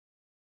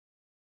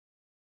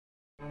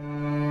ThinkTech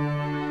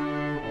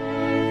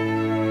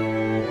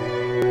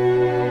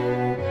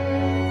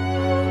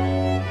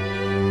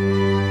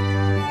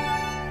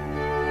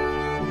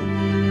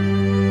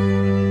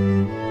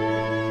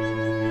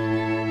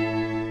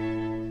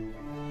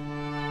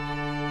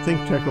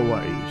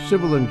Hawaii.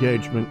 Civil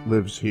engagement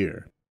lives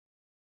here.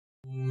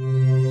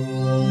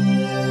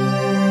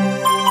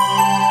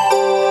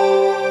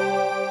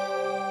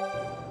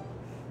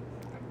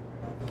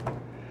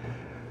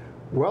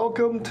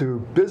 Welcome to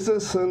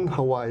Business in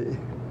Hawaii.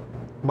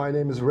 My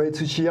name is Ray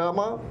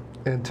Tsuchiyama,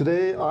 and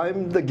today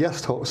I'm the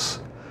guest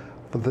host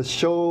for the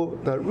show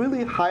that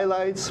really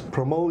highlights,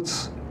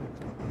 promotes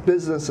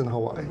business in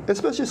Hawaii,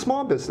 especially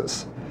small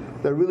business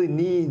that really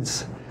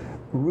needs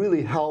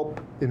help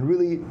in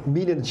really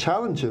meeting the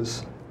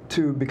challenges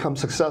to become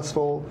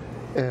successful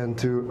and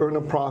to earn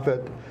a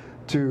profit,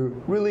 to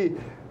really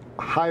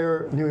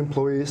hire new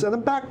employees and the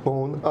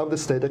backbone of the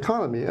state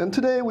economy. And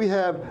today we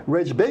have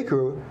Reg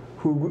Baker,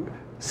 who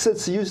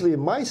sits usually in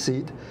my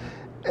seat.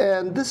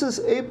 And this is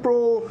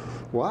April,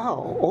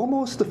 wow,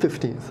 almost the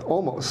 15th,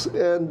 almost.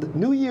 And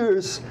New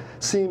Year's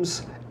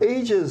seems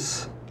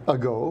ages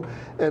ago,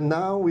 and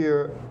now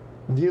we're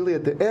nearly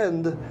at the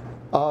end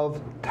of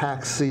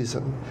tax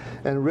season.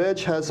 And Reg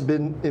has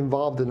been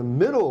involved in the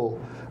middle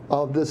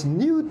of this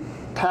new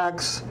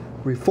tax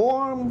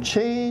reform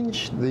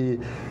change, the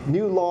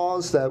new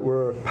laws that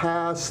were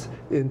passed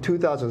in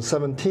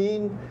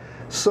 2017.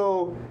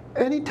 So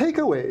any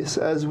takeaways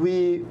as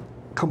we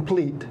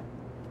complete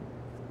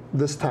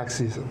this tax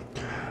season?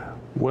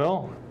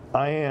 Well,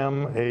 I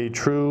am a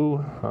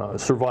true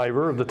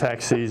survivor of the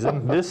tax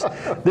season.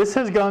 This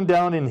has gone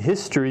down in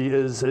history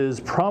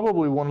as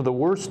probably one of the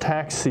worst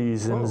tax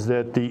seasons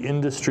that the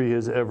industry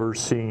has ever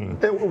seen.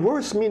 And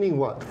worse meaning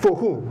what? For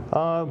whom?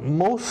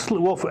 Mostly,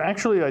 well,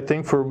 actually, I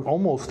think for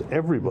almost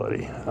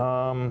everybody.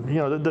 You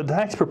know, the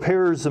tax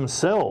preparers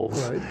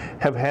themselves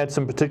have had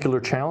some particular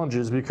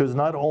challenges because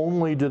not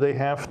only do they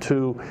have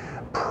to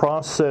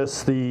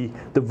process the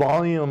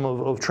volume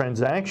of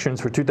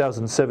transactions for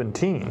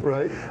 2017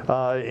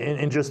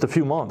 in just a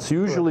few months.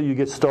 Usually you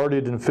get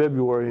started in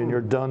February and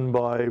you're done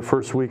by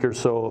first week or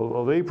so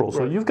of April.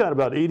 So you've got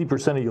about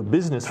 80% of your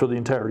business for the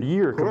entire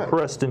year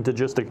compressed into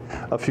just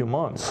a few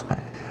months.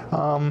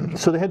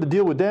 So they had to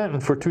deal with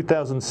that for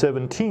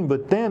 2017,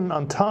 but then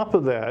on top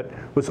of that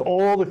was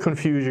all the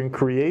confusion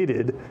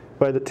created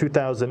by the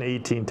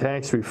 2018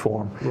 tax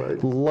reform.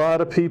 A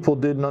lot of people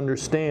didn't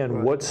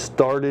understand what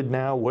started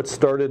now, what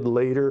started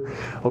later.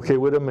 Okay,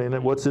 wait a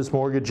minute, what's this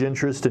mortgage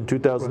interest in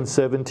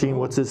 2017?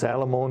 What's this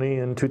alimony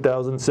in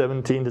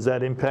 2017? Does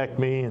that impact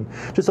me? And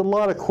just a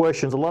lot of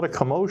questions, a lot of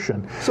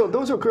commotion. So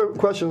those are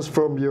questions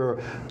from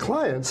your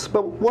clients,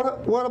 but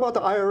what about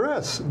the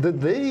IRS? Did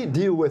they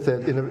deal with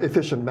it in an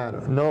efficient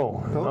manner?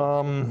 No.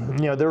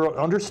 You know, they're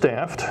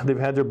understaffed. They've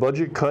had their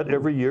budget cut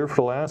every year for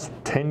the last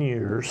 10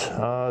 years.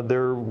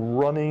 They're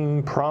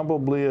running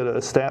probably at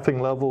a staffing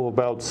level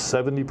about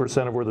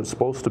 70% of where they're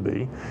supposed to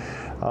be.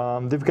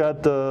 They've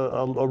got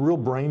a real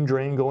brain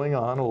drain going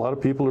on. A lot of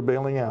people are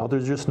bailing out.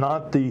 There's just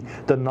not the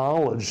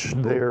knowledge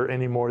there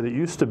anymore that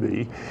used to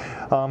be.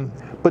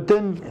 But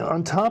then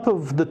on top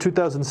of the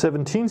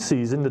 2017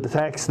 season, the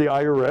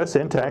IRS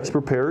and tax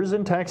preparers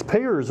and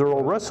taxpayers are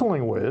all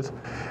wrestling with,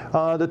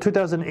 the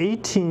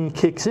 2018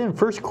 kicks in.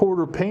 First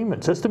quarter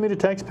payments, estimated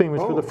tax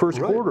payments for the first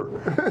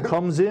quarter,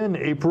 comes in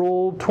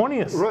April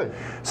 20th.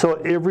 So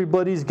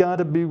everybody's got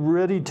to be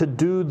ready to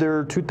do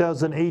their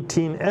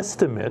 2018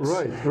 estimates.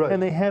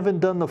 And they haven't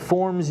done the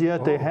forms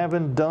yet. They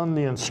haven't done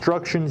the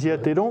instructions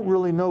yet. They don't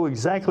really know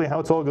exactly how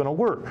it's all going to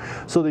work.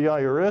 So the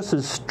IRS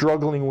is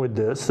struggling with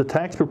this. The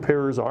tax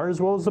preparers are,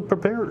 as well as the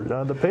preparers,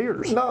 the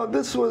payers. Now,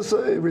 this was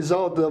a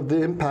result of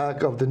the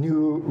impact of the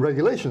new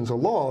regulations or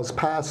laws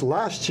passed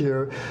last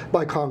year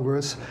by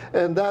Congress,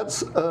 and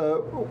that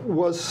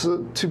was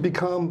to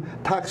become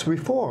tax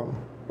reform.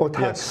 Or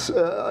tax,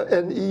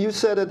 and you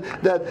said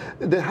that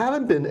there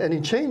haven't been any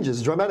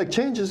changes, dramatic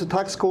changes to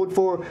tax code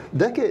for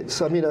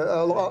decades. I mean,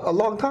 a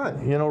long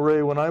time. You know,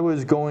 Ray, when I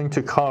was going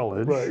to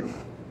college,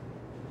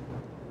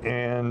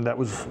 and that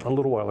was a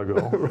little while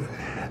ago,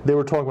 they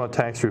were talking about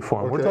tax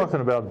reform. We're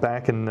talking about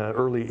back in the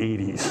early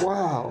 80s.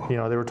 Wow. You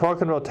know, they were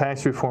talking about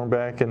tax reform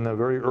back in the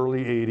very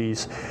early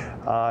 80s,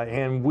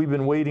 and we've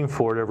been waiting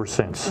for it ever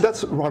since.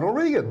 That's Ronald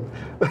Reagan,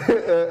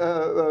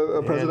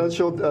 a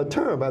presidential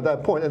term at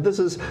that point, and this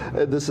is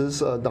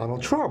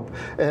Donald Trump.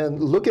 And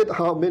look at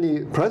how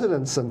many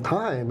presidents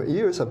and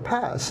years have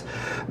passed.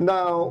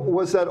 Now,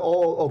 was that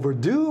all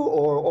overdue,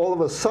 or all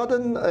of a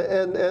sudden?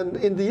 And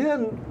in the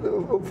end,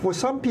 for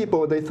some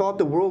people, they thought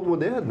the world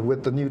would end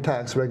with the new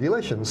tax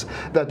regulations,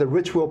 that the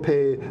rich will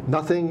pay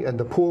nothing and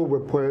the poor will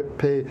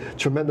pay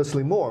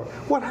tremendously more.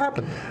 What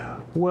happened?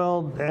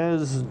 Well,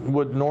 as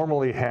what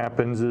normally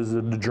happens is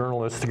that the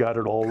journalists got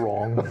it all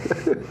wrong.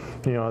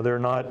 They're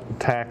not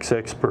tax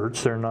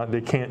experts.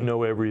 They can't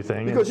know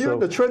everything. Because you're in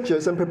the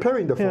trenches and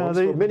preparing the forms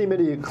for many,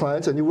 many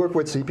clients, and you work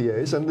with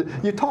CPAs, and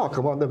you talk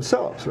among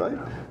themselves, right?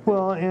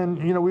 Well,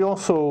 and we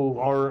also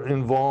are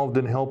involved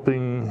in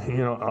helping,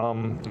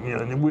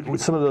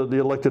 with some of the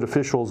elected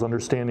officials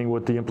understanding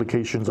what the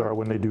implications are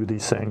when they do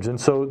these things.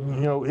 And so,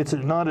 it's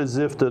not as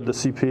if the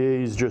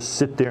CPAs just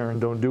sit there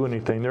and don't do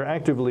anything. They're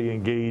actively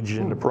engaged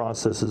in the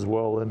process as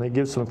well, and they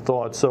give some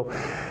thought. So,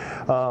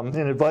 and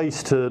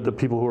advice to the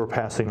people who are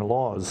passing the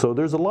laws. So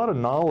there's a lot of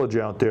knowledge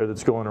out there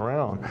that's going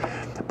around.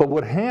 But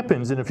what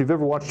happens, and if you've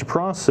ever watched the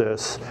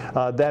process,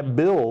 that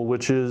bill,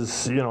 which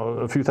is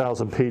a few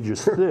thousand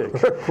pages thick,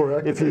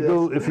 correct. if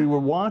you were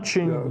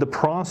watching the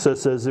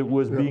process as it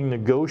was being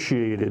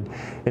negotiated,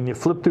 and you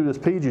flip through those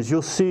pages,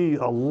 you'll see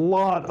a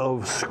lot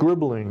of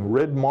scribbling,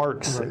 red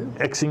marks,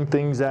 Xing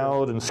things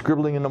out, and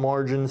scribbling in the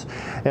margins.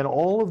 And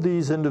all of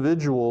these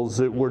individuals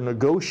that were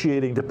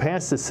negotiating to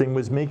pass this thing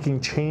was making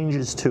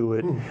changes to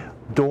it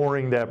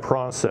during that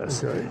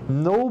process. Okay.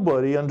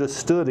 Nobody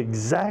understood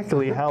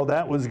exactly how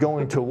that was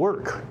going to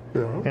work.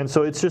 And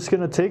so it's just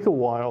going to take a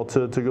while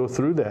to go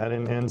through that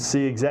and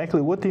see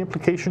exactly what the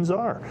implications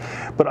are.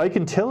 But I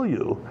can tell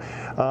you,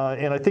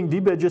 and I think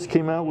DBED just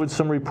came out with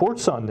some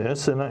reports on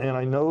this, and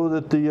I know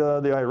that the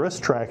IRS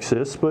tracks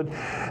this, but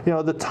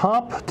the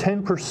top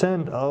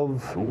 10%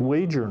 of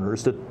wage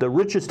earners, the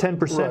richest 10%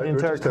 in the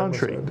entire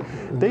country,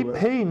 they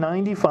pay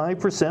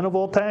 95% of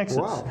all taxes.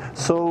 Wow.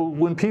 So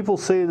when people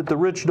say that the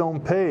rich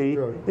don't pay,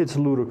 it's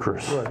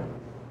ludicrous. Right.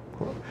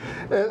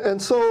 And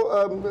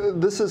so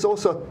this is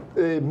also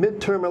a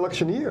midterm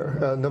election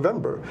year,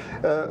 November.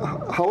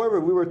 However,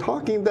 we were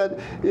talking that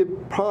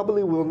it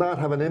probably will not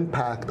have an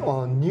impact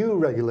on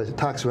new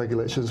tax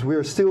regulations. We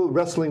are still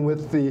wrestling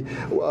with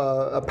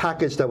a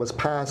package that was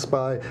passed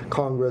by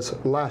Congress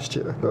last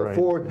year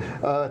for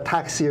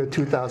tax year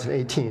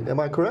 2018. Am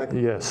I correct?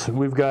 Yes.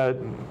 We've got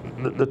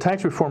the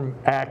Tax Reform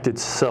Act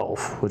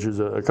itself, which is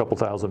a couple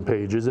thousand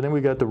pages, and then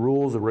we got the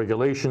rules, the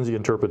regulations, the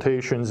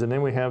interpretations, and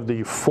then we have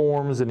the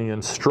forms and the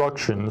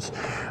instructions.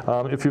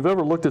 If you've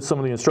ever looked at some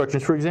of the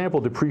instructions, for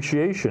example,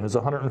 depreciation is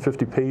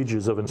 150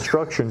 pages of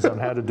instructions on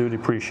how to do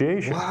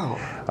depreciation. Wow.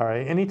 All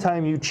right.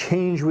 Anytime you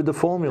change with the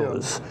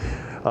formulas,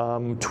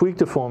 tweak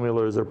the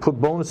formulas, or put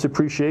bonus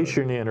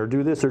depreciation in, or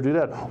do this or do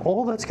that,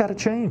 all that's got to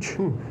change.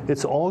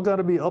 It's all got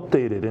to be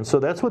updated, and so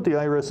that's what the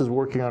IRS is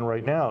working on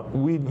right now.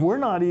 We're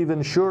not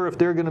even sure if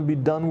they're going to be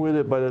done with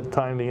it by the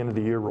time the end of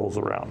the year rolls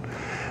around.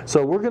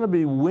 So we're going to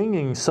be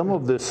winging some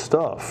of this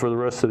stuff for the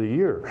rest of the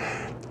year.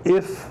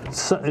 If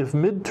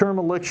midterm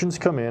elections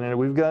come in and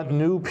we've got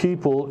new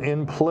people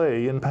in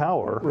play, in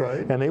power,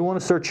 and they want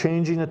to start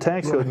changing the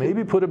tax code,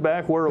 maybe put it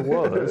back where it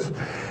was,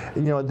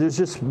 there's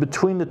just,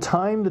 between the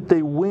time that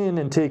they win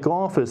and take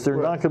office, there's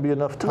not going to be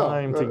enough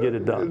time to get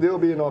it done. They'll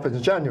be in office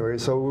in January,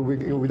 so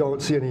we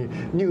don't see any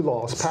new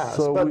laws passed.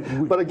 So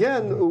but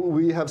again,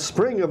 we have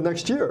spring of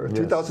next year,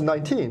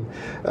 2019.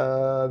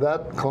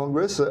 That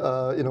Congress,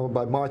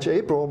 by March,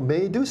 April,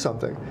 may do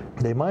something.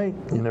 They might.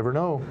 You never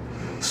know.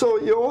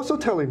 So you're also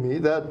telling me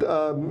that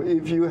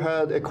if you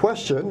had a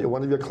question,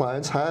 one of your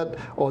clients had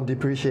on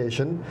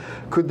depreciation,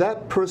 could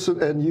that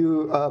person, and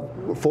you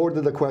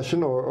forwarded the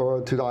question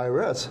or to the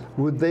IRS,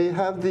 would they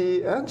have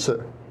the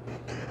answer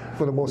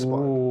for the most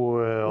part?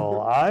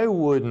 Well, I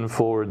wouldn't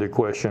forward the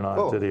question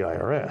on to the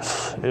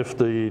IRS. If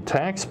the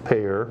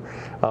taxpayer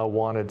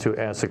wanted to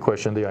ask a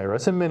question to the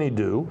IRS, and many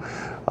do,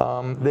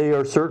 they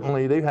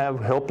have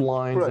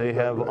helplines, they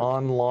have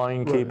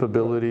online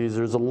capabilities.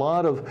 There's a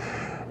lot of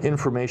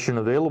information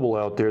available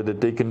out there that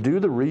they can do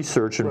the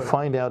research and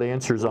find out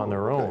answers on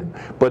their own.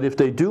 But if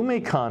they do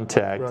make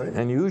contact,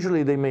 and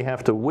usually they may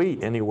have to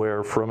wait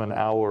anywhere from an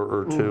hour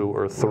or two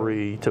or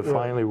three to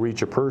finally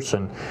reach a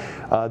person,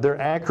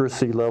 their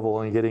accuracy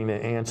level in getting the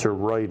answer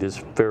right is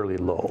fairly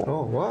low.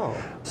 Oh, wow.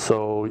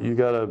 So you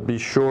got to be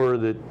sure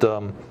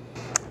that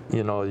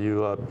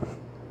you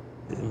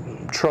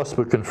trust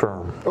but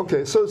confirm.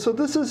 Okay, so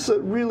this is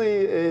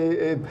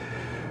really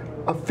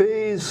a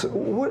phase.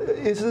 What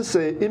is this,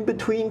 a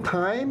in-between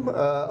time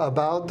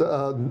about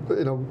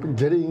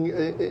getting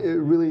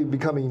really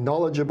becoming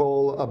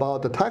knowledgeable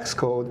about the tax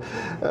code,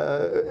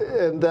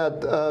 and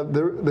that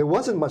there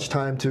wasn't much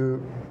time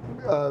to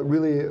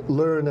really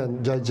learn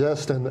and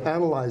digest and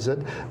analyze it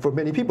for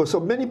many people. So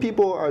many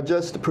people are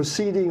just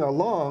proceeding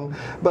along,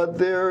 but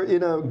they're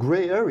in a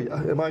gray area.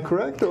 Am I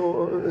correct?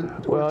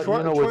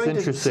 What's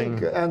interesting,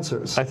 to seek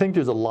answers. I think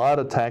there's a lot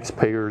of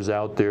taxpayers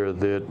out there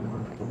that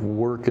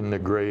work in the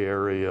gray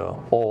area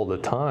all the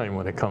time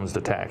when it comes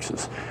to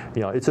taxes.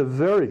 It's a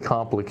very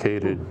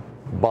complicated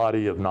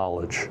body of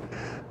knowledge.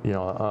 You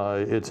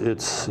know,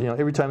 it's you know,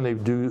 every time they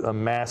do a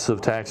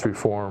massive tax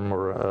reform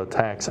or a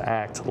tax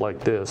act like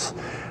this,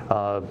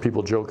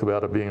 people joke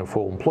about it being a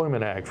full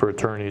employment act for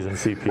attorneys and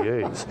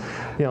CPAs.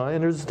 You know,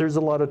 and there's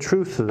a lot of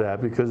truth to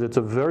that because it's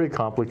a very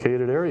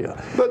complicated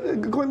area.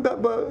 But going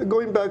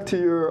back to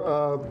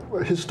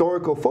your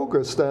historical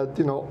focus, that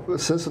you know,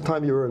 since the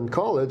time you were in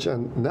college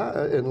and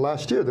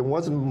last year, there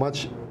wasn't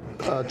much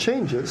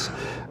changes,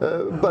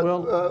 but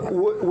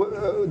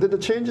did the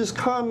changes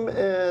come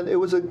and it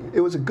was a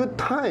good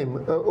time,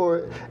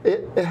 or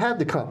it had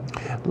to come?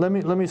 Let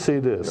me say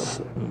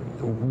this: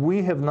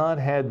 we have not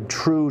had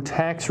true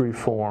tax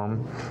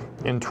reform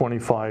in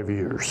 25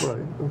 years,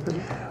 right?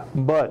 Okay.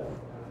 But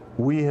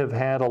we have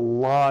had a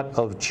lot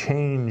of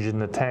change in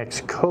the tax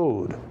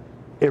code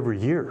every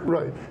year.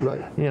 Right,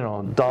 right. You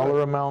know,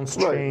 dollar amounts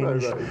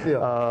change. Right, right,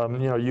 yeah.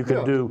 You know, you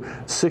can do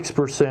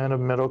 6% of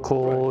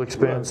medical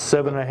expense,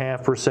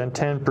 7.5%,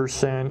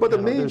 10%. But the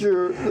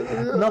major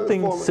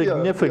nothing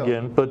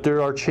significant, but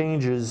there are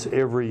changes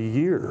every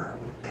year.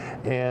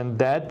 And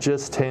that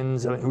just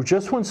tends, I mean,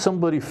 just when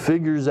somebody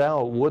figures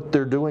out what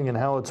they're doing and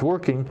how it's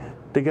working,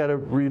 they got to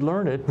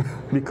relearn it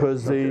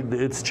because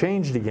it's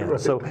changed again. Right.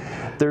 So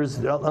there's,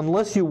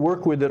 unless you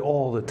work with it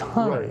all the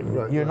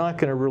time, you're not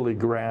going to really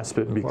grasp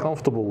it and be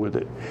comfortable with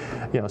it.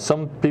 You know,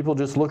 some people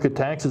just look at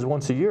taxes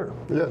once a year.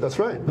 Yeah, that's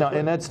right. Now,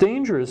 and that's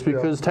dangerous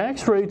because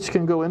tax rates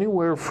can go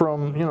anywhere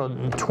from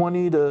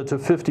 20 to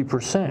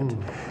 50%.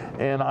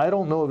 And I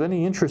don't know of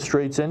any interest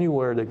rates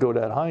anywhere that go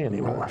that high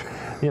anymore.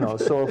 You know,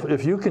 so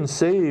if you can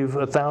save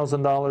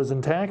 $1,000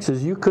 in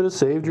taxes, you could have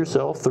saved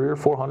yourself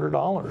 $300 or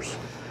 $400.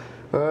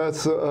 I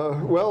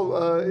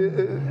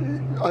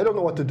don't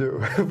know what to do.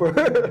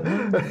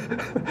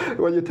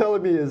 What you're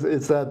telling me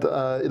is that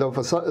you know,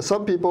 for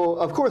some people,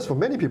 of course, for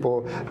many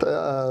people,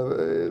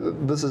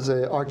 this is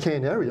an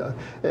arcane area,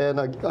 and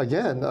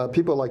again,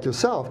 people like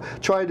yourself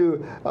try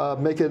to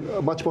make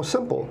it much more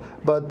simple.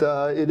 But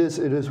it is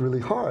really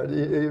hard,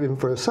 even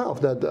for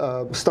yourself,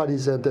 that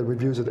studies it and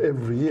reviews it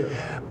every year.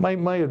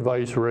 My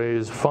advice, Ray,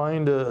 is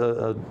find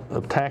a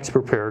tax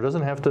preparer. It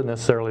doesn't have to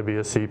necessarily be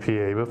a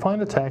CPA, but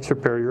find a tax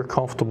preparer you're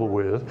comfortable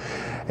with,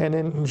 and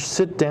then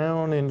sit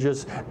down and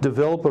just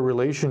develop a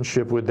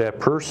relationship with that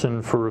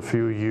person for a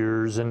few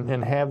years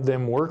and have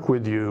them work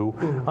with you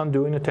on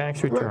doing a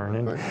tax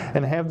return,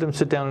 and have them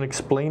sit down and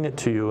explain it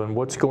to you and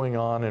what's going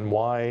on and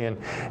why,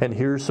 and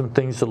here's some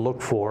things to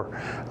look for.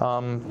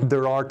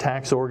 There are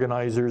tax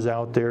organizers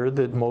out there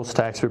that most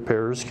tax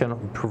preparers can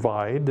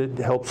provide that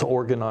helps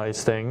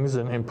organize things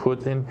and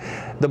put in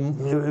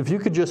if you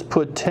could just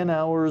put 10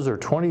 hours or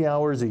 20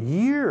 hours a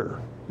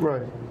year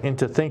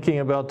into thinking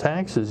about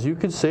taxes, you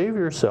could save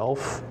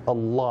yourself a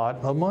lot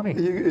of money.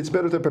 It's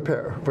better to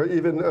prepare, but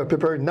even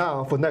preparing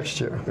now for next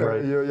year.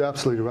 Right. You're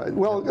absolutely right.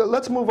 Well,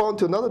 let's move on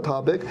to another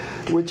topic,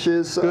 which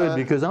is... Good,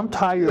 because I'm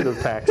tired of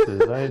taxes.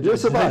 You're a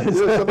survivor.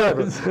 You're a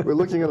survivor. We're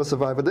looking at a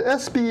survivor. The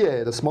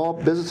SBA, the Small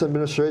Business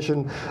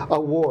Administration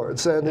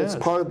Awards, and it's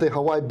part of the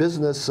Hawaii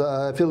Business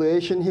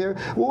affiliation here.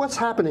 Well, what's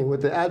happening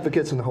with the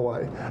advocates in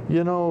Hawaii?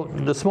 You know,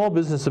 the Small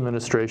Business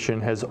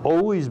Administration has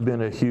always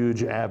been a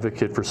huge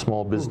advocate for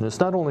small business,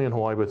 not only in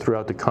Hawaii, but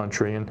throughout the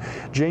country. And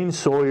Jane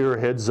Sawyer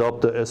heads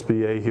up the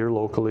SBA here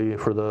locally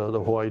for the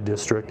Hawaii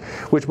district,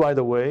 which, by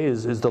the way,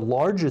 is the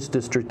largest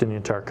district in the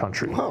entire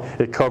country. Wow.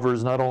 It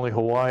covers not only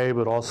Hawaii,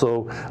 but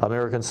also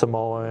American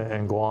Samoa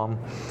and Guam.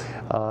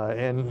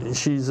 And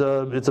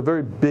it's a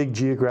very big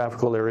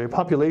geographical area.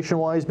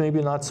 Population-wise,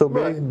 maybe not so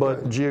big,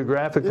 but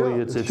geographically,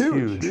 it's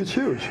huge. It's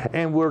huge.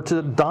 And we're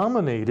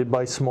dominated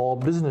by small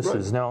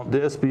businesses. Now,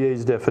 the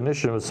SBA's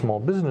definition of a small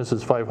business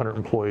is 500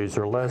 employees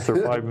or less, or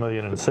 5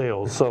 million in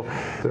sales. So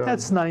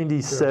that's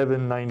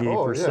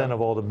 98%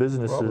 of all the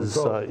businesses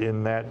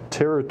in that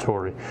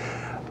territory.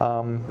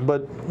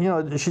 But you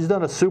know, she's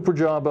done a super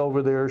job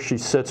over there. She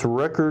sets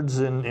records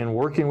in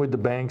working with the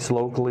banks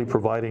locally,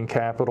 providing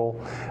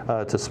capital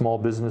to small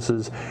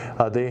businesses.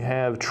 They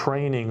have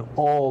training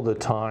all the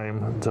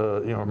time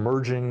to, you know,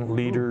 emerging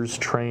leaders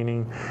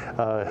training,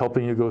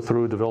 helping you go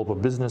through, develop a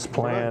business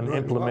plan,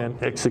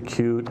 implement,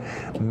 execute,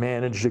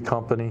 manage the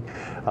company.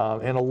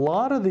 And a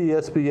lot of the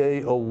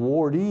SBA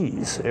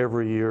awardees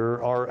every year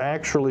are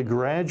actually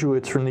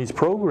graduates from these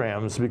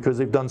programs because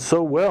they've done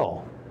so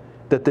well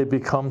that they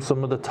become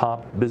some of the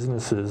top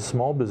businesses,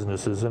 small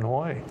businesses in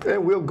Hawaii.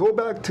 And we'll go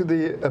back to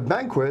the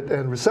banquet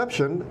and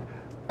reception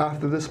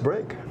after this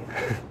break. They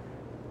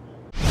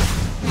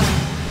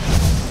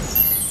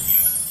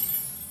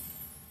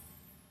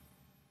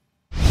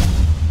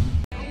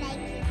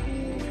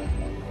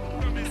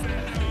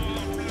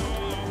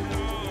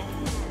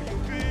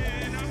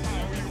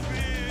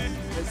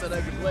said I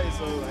could play,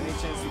 so any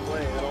chance to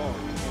play at all.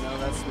 You know,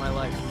 that's my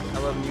life. I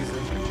love music.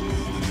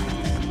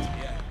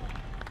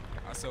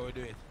 So we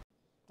do it.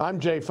 I'm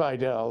Jay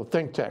Fidel,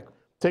 ThinkTech.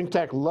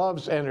 ThinkTech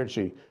loves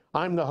energy.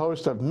 I'm the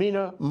host of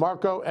Mina,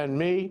 Marco, and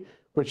Me,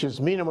 which is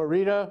Mina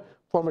Morita,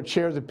 former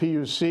chair of the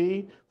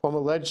PUC, former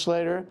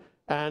legislator,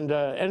 and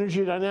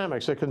Energy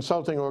Dynamics, a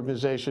consulting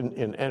organization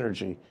in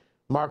energy.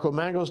 Marco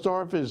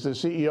Mangelsdorf is the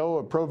CEO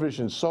of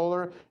Provision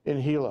Solar in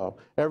Hilo.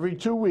 Every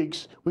 2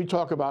 weeks, we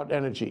talk about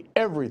energy,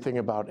 everything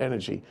about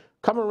energy.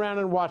 Come around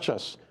and watch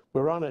us.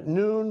 We're on at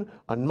noon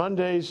on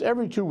Mondays,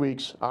 every 2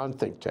 weeks on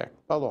ThinkTech.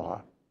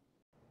 Aloha.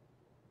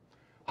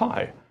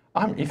 Hi,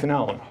 I'm Ethan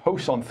Allen,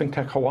 host on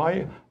ThinkTech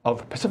Hawaii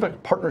of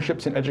Pacific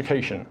Partnerships in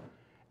Education.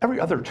 Every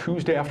other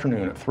Tuesday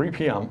afternoon at 3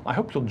 p.m., I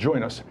hope you'll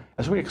join us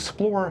as we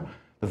explore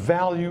the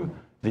value,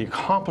 the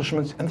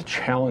accomplishments, and the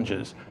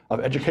challenges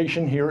of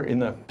education here in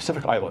the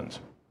Pacific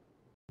Islands.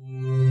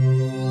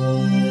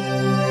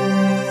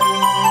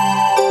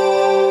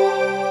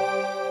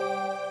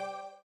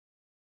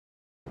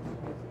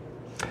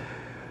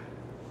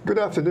 Good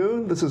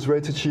afternoon, this is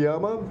Ray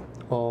Tsuchiyama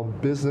on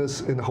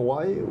Business in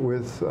Hawaii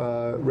with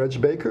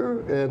Reg Baker,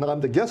 and I'm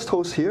the guest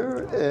host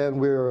here, and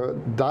we're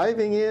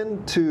diving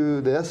into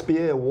the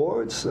SBA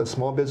Awards,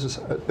 Small Business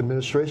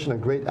Administration, a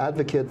great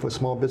advocate for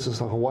small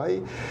business in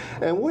Hawaii.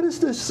 And what is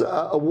this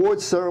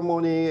award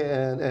ceremony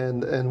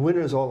and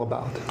winners all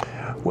about?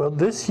 Well,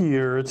 this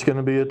year it's going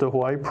to be at the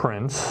Hawaii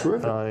Prince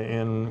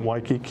in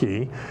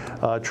Waikiki.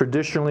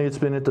 Traditionally, it's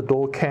been at the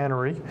Dole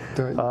Cannery,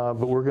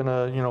 but we're going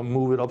to,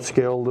 move it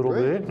upscale a little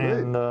bit.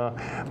 And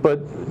but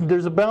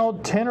there's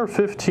about 10 or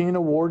 15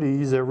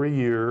 awardees every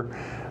year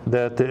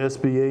that the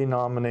SBA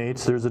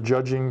nominates. There's a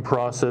judging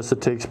process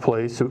that takes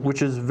place,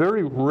 which is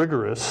very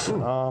rigorous.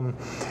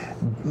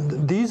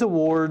 These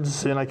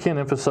awards, and I can't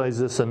emphasize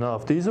this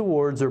enough, these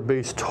awards are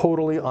based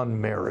totally on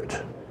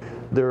merit.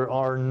 There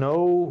are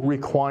no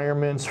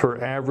requirements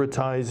for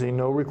advertising,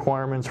 no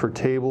requirements for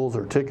tables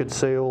or ticket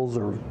sales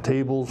or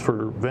tables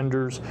for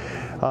vendors.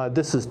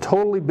 This is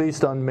totally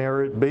based on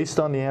merit, based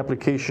on the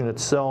application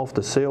itself,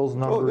 the sales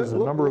numbers, the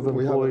number of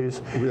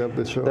employees. We have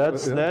the show.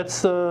 That's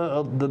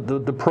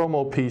the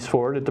promo piece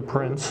for it at the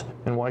Prince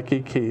in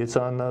Waikiki. It's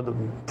on the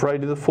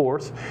Friday the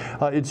 4th.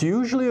 It's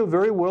usually a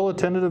very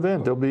well-attended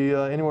event. There'll be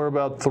anywhere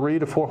about 300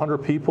 to 400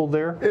 people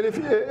there. And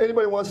if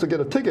anybody wants to get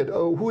a ticket,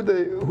 who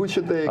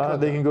should they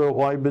contact? They can go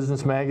to Hawaii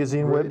Business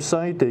Magazine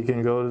website. They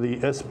can go to the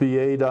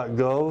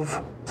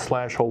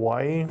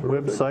sba.gov/Hawaii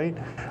website.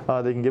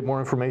 They can get more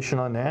information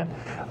on that.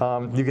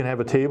 You can have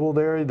a table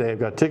there. They've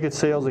got ticket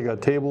sales. They've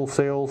got table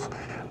sales.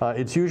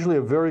 It's usually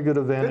a very good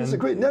event. It's a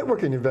great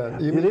networking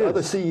event. You meet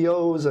other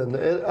CEOs and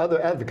other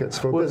advocates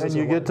for business.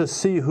 And you get to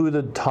see who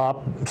the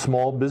top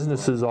small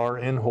businesses are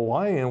in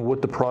Hawaii and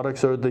what the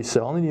products are they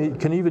sell. And you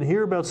can even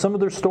hear about some of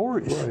their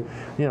stories,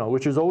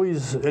 which is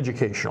always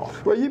educational.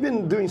 Well, you've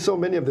been doing so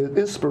many of the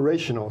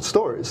inspirational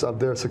stories of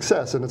their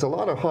success, and it's a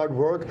lot of hard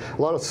work,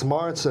 a lot of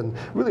smarts, and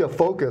really a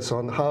focus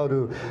on how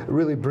to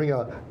really bring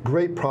a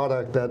great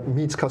product that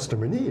meets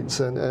customer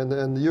needs.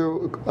 And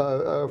you're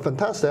a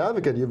fantastic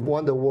advocate. You've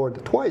won the award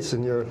twice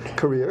in your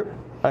career.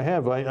 I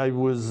have. I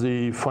was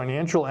the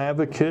financial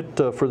advocate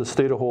for the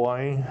state of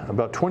Hawaii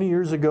about 20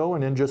 years ago,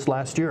 and then just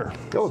last year.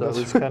 Oh, so it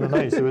was kind of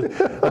nice. It was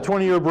a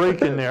 20-year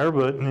break in there,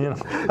 but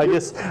I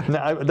guess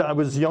I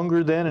was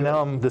younger then, and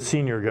now I'm the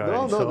senior guy.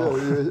 No,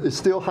 it's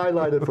still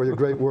highlighted for your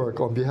great work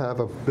on behalf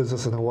of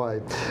business in Hawaii.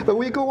 But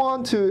we go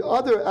on to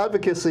other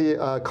advocacy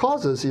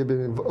causes you've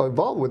been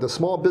involved with, the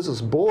Small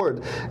Business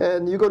Board,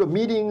 and you go to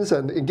meetings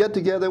and get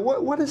together.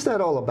 What is that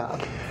all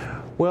about?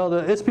 Well,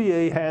 the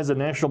SBA has a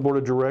National Board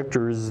of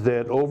Directors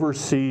that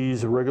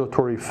oversees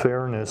regulatory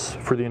fairness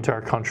for the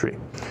entire country.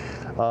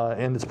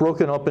 And it's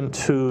broken up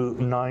into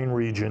 9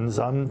 regions.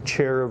 I'm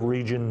chair of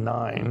Region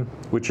 9,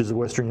 which is the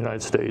Western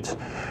United States.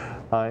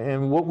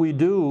 And what we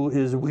do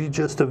is we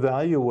just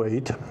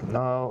evaluate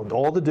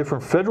all the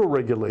different federal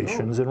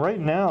regulations. And right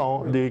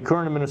now, the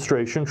current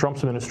administration,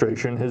 Trump's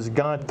administration, has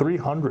got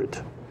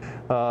 300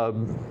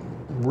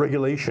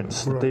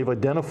 regulations that they've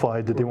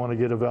identified that they want to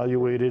get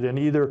evaluated and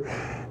either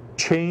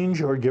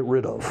change or get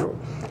rid of.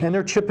 And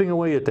they're chipping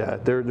away at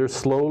that. They're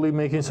slowly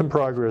making some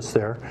progress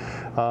there.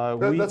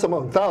 That's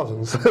among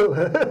thousands. so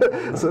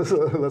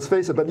let's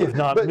face it. But if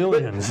not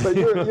millions. But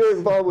you're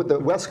involved with the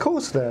West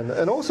Coast then,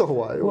 and also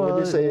Hawaii. Well, when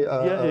you say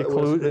it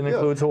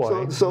includes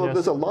Hawaii. So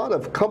there's a lot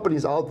of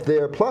companies out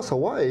there, plus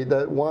Hawaii,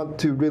 that want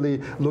to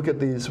really look at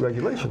these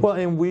regulations. Well,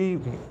 and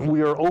we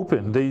are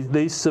open.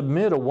 They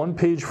submit a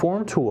one-page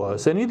form to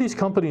us. Any of these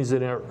companies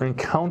that are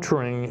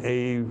encountering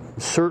a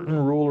certain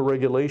rule or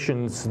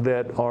regulations that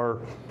are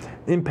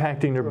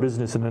impacting their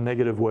business in a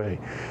negative way,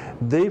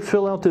 they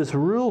fill out this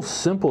real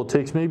simple, it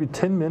takes maybe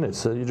 10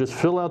 minutes. You just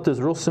fill out this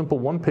real simple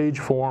one-page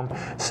form,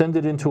 send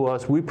it into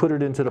us, we put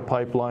it into the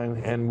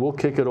pipeline, and we'll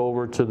kick it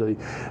over to the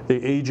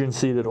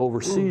agency that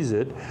oversees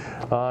it,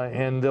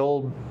 and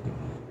they'll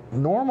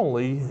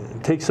normally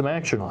take some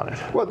action on it.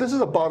 Well, this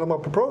is a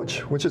bottom-up approach,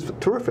 which is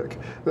terrific,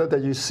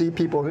 that you see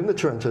people in the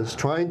trenches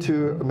trying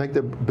to make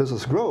their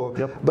business grow,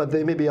 but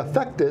they may be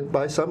affected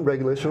by some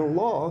regulation or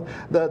law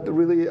that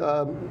really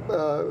that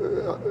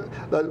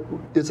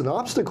is an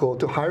obstacle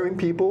to hiring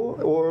people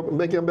or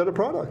making a better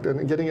product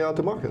and getting it out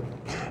to market.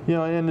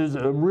 And there's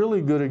a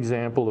really good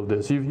example of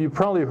this. You've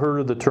probably heard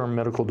of the term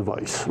medical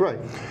device. Right.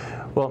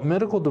 Well,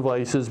 medical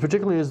devices,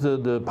 particularly as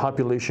the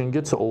population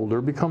gets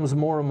older, becomes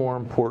more and more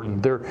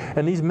important.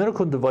 And these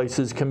medical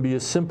devices can be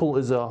as simple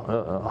as a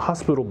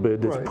hospital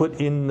bed that's put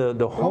in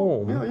the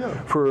home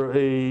for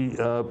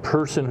a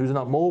person who's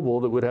not mobile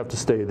that would have to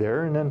stay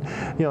there. And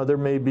then, there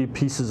may be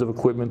pieces of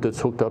equipment that's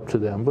hooked up to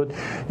them. But,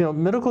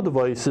 medical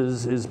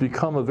devices has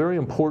become a very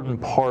important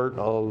part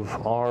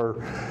of our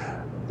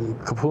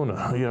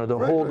kapuna. The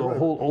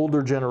whole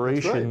older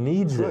generation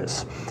needs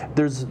this.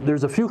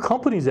 There's a few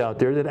companies out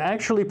there that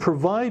actually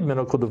provide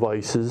medical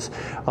devices,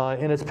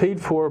 and it's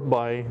paid for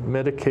by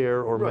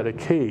Medicare or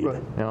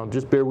Medicaid. Now,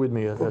 just bear with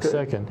me a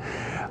second.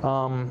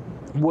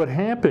 What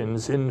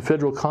happens in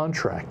federal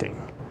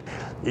contracting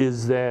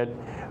is that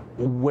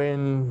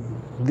when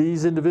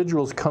these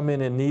individuals come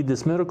in and need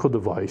this medical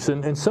device,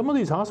 and some of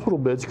these hospital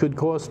beds could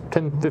cost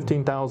 $10,000,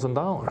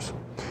 $15,000.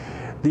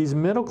 These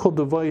medical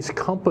device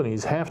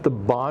companies have to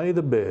buy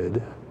the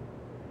bed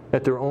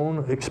at their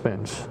own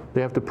expense.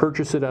 They have to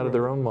purchase it out of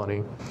their own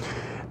money.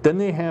 Then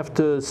they have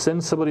to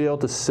send somebody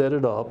else to set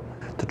it up,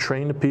 to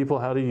train the people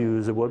how to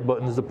use it, what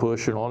buttons to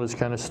push, and all this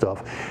kind of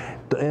stuff.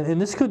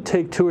 And this could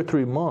take 2 or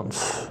 3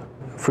 months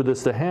for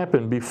this to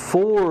happen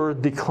before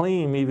the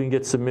claim even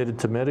gets submitted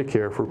to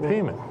Medicare for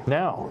payment.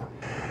 Now,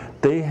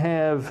 they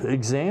have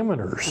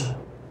examiners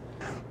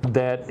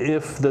that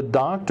if the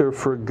doctor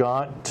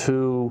forgot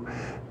to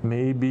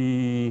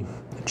maybe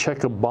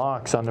check a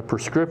box on the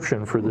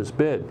prescription for this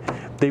bed,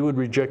 they would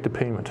reject the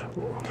payment.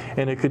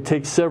 And it could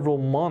take several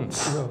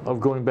months of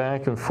going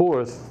back and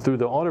forth through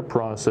the audit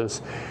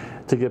process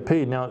to get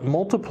paid. Now,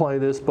 multiply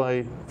this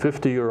by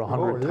 50 or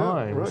 100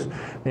 times,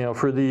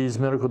 for these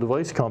medical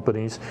device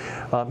companies.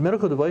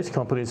 Medical device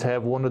companies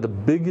have one of the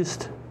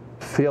biggest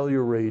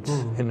failure rates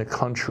in the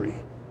country,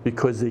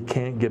 because they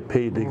can't get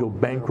paid. They go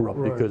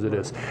bankrupt because of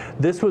this.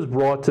 This was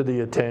brought to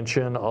the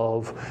attention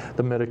of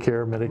the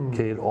Medicare,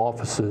 Medicaid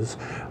offices,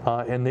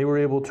 and they were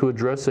able to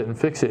address it and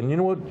fix it. And you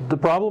know what the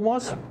problem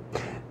was?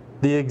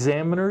 The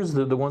examiners,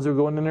 the ones that were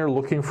going in there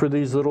looking for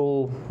these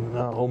little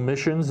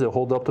omissions that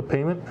hold up the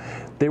payment,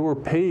 they were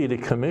paid a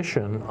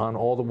commission on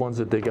all the ones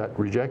that they got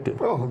rejected.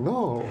 Oh,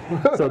 no.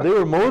 So they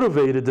were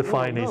motivated to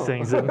find these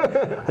things. And,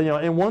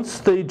 and once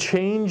they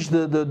changed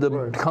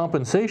the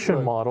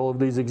compensation model of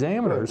these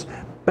examiners,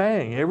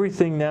 bang,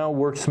 everything now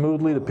works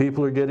smoothly. The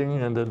people are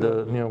getting and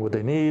what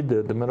they need.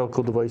 The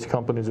medical device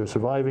companies are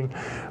surviving.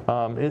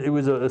 It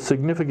was a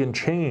significant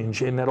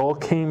change, and that all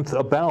came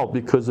about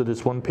because of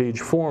this one-page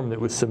form that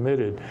was submitted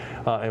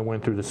and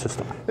went through the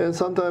system. And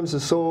sometimes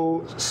it's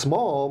so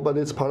small, but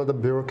it's part of the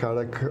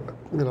bureaucratic,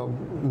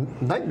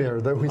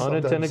 nightmare that we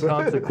unintended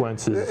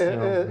consequences.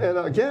 And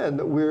again,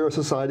 we're a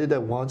society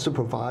that wants to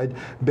provide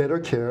better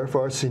care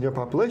for our senior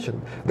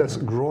population. That's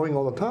growing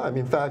all the time.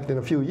 In fact, in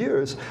a few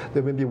years,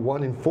 there may be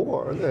 1 in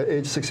 4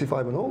 age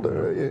 65 and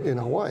older in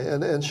Hawaii,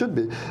 and should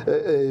be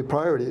a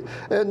priority.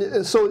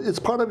 And so it's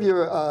part of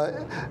your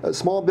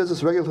Small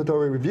Business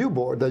Regulatory Review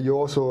Board that you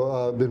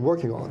also been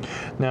working on.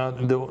 Now,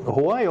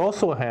 Hawaii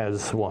also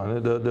has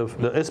one.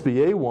 The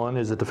SBA one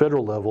is at the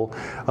federal level.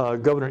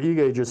 Governor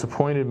Ige just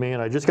appointed me,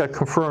 and I just got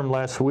confirmed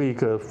last week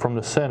from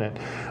the Senate.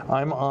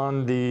 I'm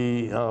on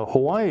the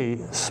Hawaii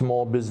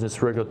Small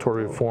Business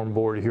Regulatory Reform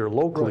Board here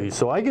locally.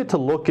 So I get to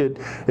look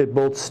at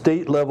both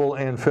state level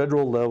and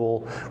federal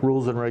level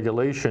rules and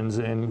regulations,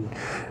 and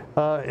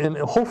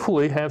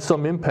hopefully have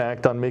some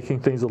impact on making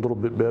things a little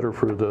bit better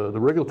for the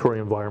regulatory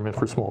environment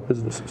for small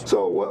businesses.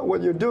 So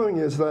what you're doing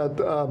is that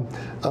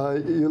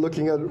you're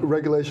looking at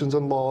regulations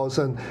and laws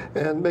and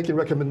making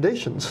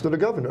recommendations to the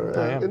governor.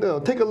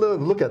 Take a little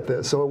look at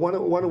this. So why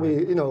don't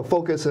we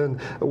focus on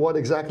what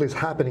exactly is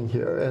happening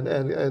here,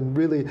 and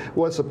really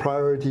what's the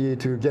priority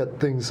to get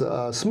things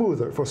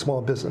smoother for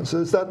small business?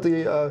 Is that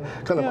the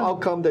kind of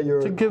outcome that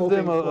you're to give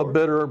hoping them a for?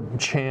 better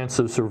chance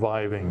of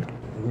surviving?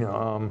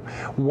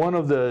 One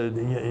of the,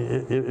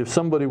 if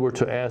somebody were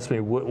to ask me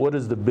what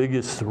is the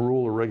biggest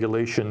rule or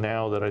regulation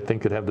now that I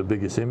think could have the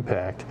biggest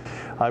impact,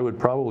 I would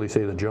probably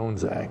say the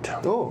Jones Act.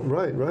 Oh,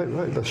 right.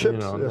 The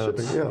ships,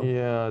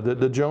 shipping,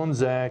 the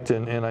Jones Act,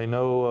 and I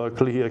know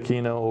Kalihi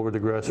Akina over the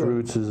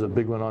Grassroots is a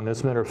big one on this.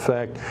 As a matter of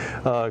fact,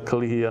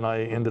 Kalihi and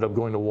I ended up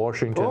going to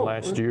Washington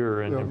last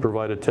year and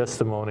provided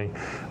testimony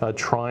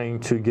trying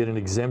to get an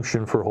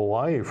exemption for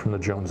Hawaii from the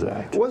Jones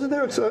Act. Wasn't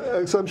there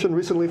an exemption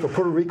recently for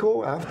Puerto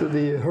Rico after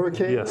the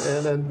hurricane? Yes.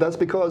 And that's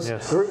because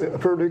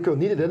Puerto Rico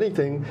needed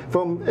anything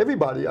from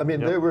everybody. I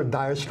mean, they were in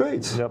dire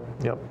straits.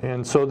 Yep.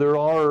 And so there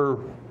are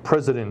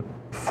precedent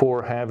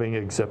for having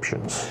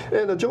exceptions.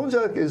 And the Jones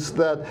Act is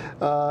that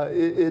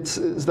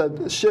is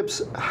that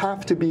ships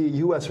have to be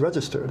U.S.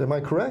 registered. Am I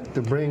correct,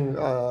 to bring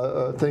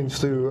things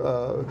to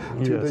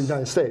the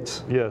United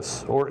States?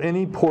 Yes, or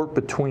any port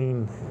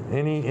between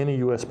any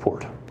U.S.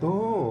 port.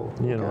 Oh.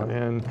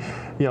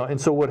 And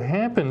so what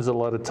happens a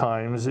lot of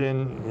times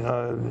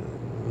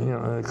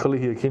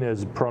Kalihi Akina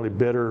is probably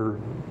better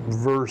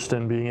versed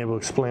in being able to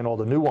explain all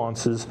the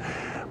nuances,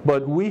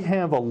 but we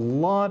have a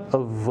lot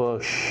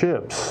of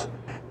ships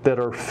that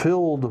are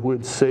filled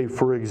with, say,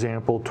 for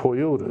example,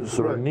 Toyotas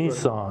or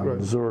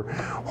Nissans or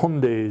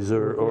Hyundais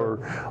or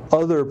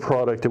other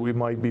product that we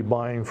might be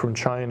buying from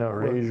China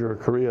or Asia or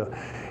Korea,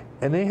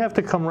 and they have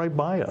to come right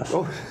by us.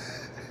 Oh.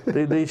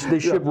 They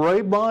ship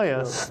right by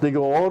us. They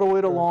go all the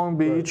way to Long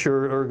Beach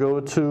or go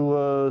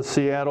to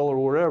Seattle or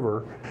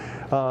wherever,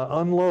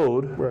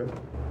 unload,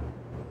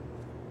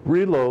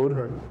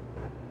 reload,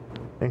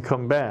 and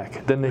come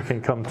back. Then they can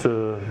come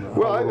to...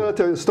 Well, I'm going to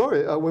tell you a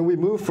story. When we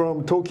moved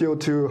from Tokyo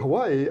to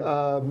Hawaii,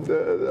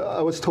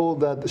 I was told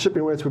that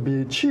shipping rates would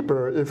be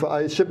cheaper if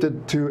I shipped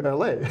it to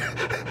LA.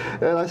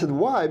 And I said,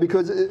 why?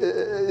 Because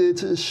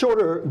it's a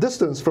shorter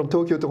distance from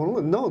Tokyo to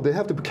Honolulu. No, they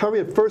have to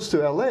carry it first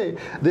to LA.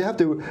 They have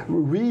to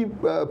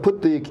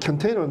put the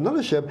container on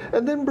another ship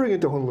and then bring it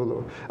to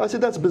Honolulu. I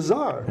said, that's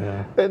bizarre.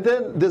 Yeah. And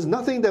then there's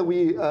nothing that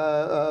we,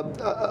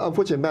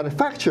 unfortunately,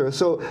 manufacture,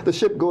 so the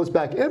ship goes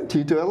back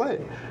empty to LA.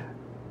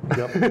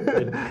 Yep,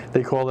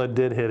 they call that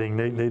deadheading.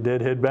 They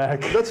deadhead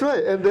back. That's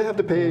right, and they have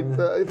to pay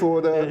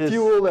for the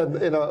fuel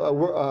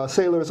and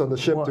sailors on the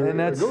ship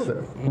to go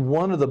there.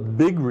 One of the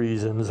big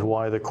reasons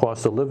why the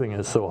cost of living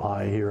is so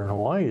high here in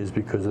Hawaii is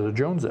because of the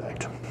Jones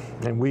Act,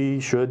 and we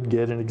should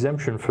get an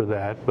exemption for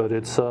that. But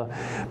it's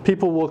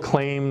people will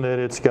claim that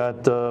it's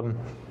got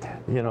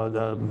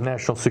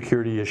national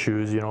security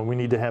issues. We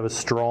need to have a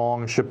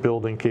strong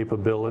shipbuilding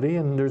capability,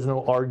 and there's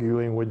no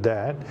arguing with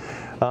that.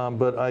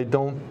 But I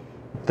don't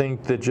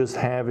think that just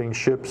having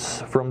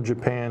ships from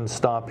Japan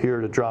stop here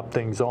to drop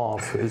things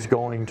off is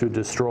going to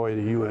destroy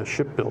the U.S.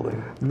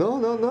 shipbuilding. No.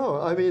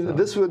 I mean,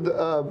 this would,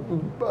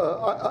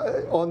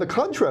 on the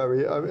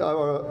contrary,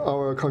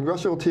 our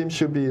congressional team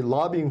should be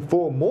lobbying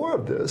for more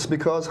of this,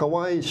 because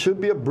Hawaii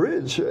should be a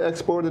bridge,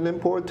 export and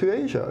import to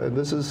Asia. And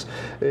this is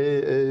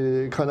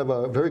a kind of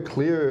a very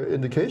clear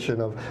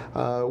indication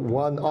of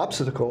one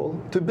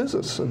obstacle to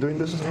business, doing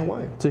business in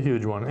Hawaii. It's a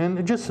huge one.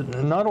 And just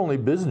not only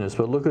business,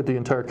 but look at the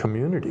entire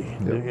community.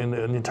 And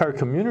the entire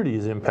community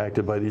is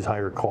impacted by these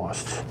higher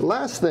costs.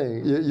 Last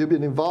thing, you've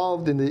been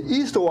involved in the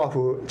East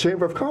Oahu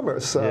Chamber of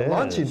Commerce,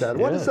 launching that.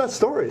 What is that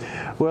story?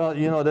 Well,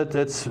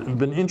 that's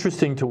been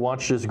interesting to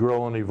watch this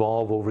grow and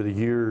evolve over the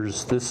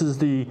years. This is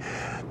the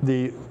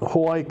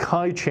Hawaii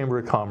Kai Chamber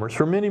of Commerce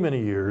for many, many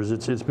years.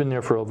 It's been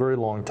there for a very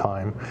long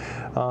time.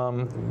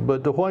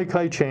 But the Hawaii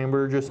Kai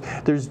Chamber,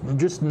 there's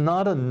just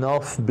not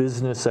enough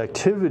business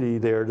activity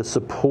there to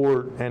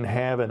support and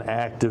have an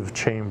active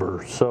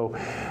chamber. So,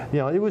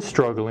 it was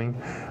struggling,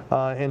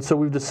 and so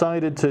we've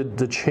decided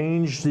to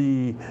change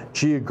the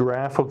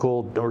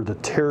geographical or the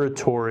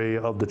territory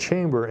of the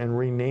chamber and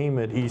rename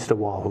it East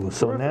Oahu.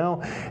 So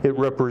now it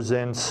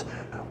represents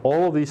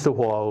all of East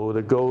Oahu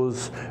that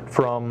goes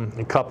from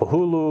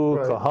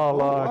Kapahulu,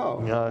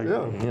 Kahala,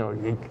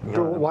 to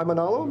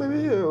Waimanalo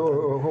maybe,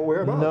 or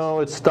whereabouts? No,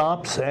 it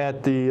stops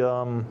at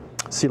the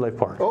Sea Life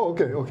Park. Oh,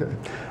 okay.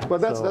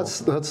 But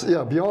that's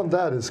beyond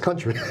that is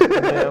country.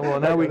 Well,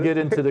 now we get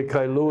into the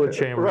Kailua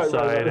Chamber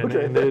side,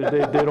 and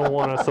they don't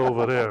want us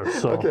over there.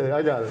 So. Okay,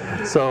 I got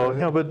it.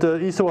 So, but the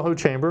East Oahu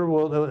Chamber,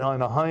 on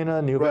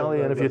Lahaina, New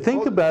Valley, and if you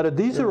think about it,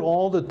 these are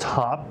all the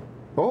top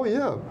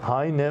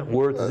high net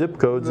worth zip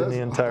codes in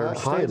the entire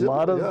state.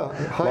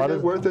 High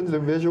net worth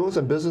individuals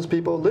and business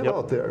people live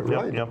out there,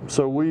 right?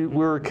 So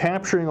we're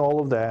capturing all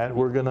of that.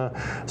 We're going to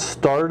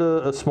start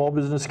a small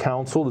business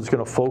council that's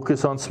going to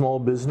focus on small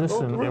business,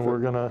 and we're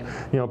going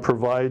to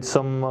provide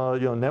some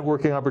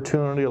networking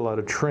opportunity, a lot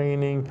of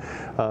training.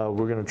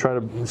 We're going to try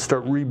to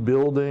start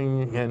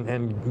rebuilding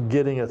and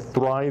getting a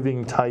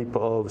thriving type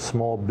of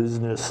small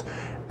business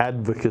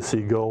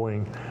advocacy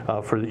going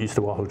for the East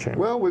Oahu Chamber.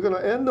 Well, we're going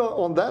to end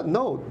on that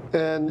note,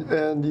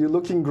 and you're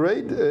looking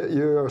great.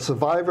 You're a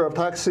survivor of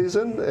tax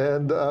season,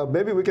 and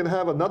maybe we can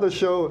have another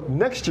show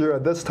next year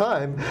at this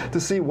time to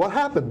see what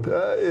happened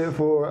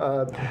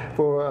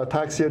for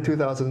tax year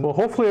 2000. Well,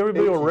 hopefully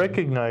everybody will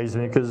recognize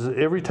me, because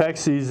every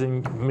tax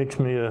season makes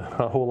me a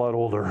whole lot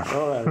older.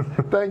 All right.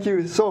 Thank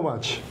you so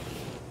much.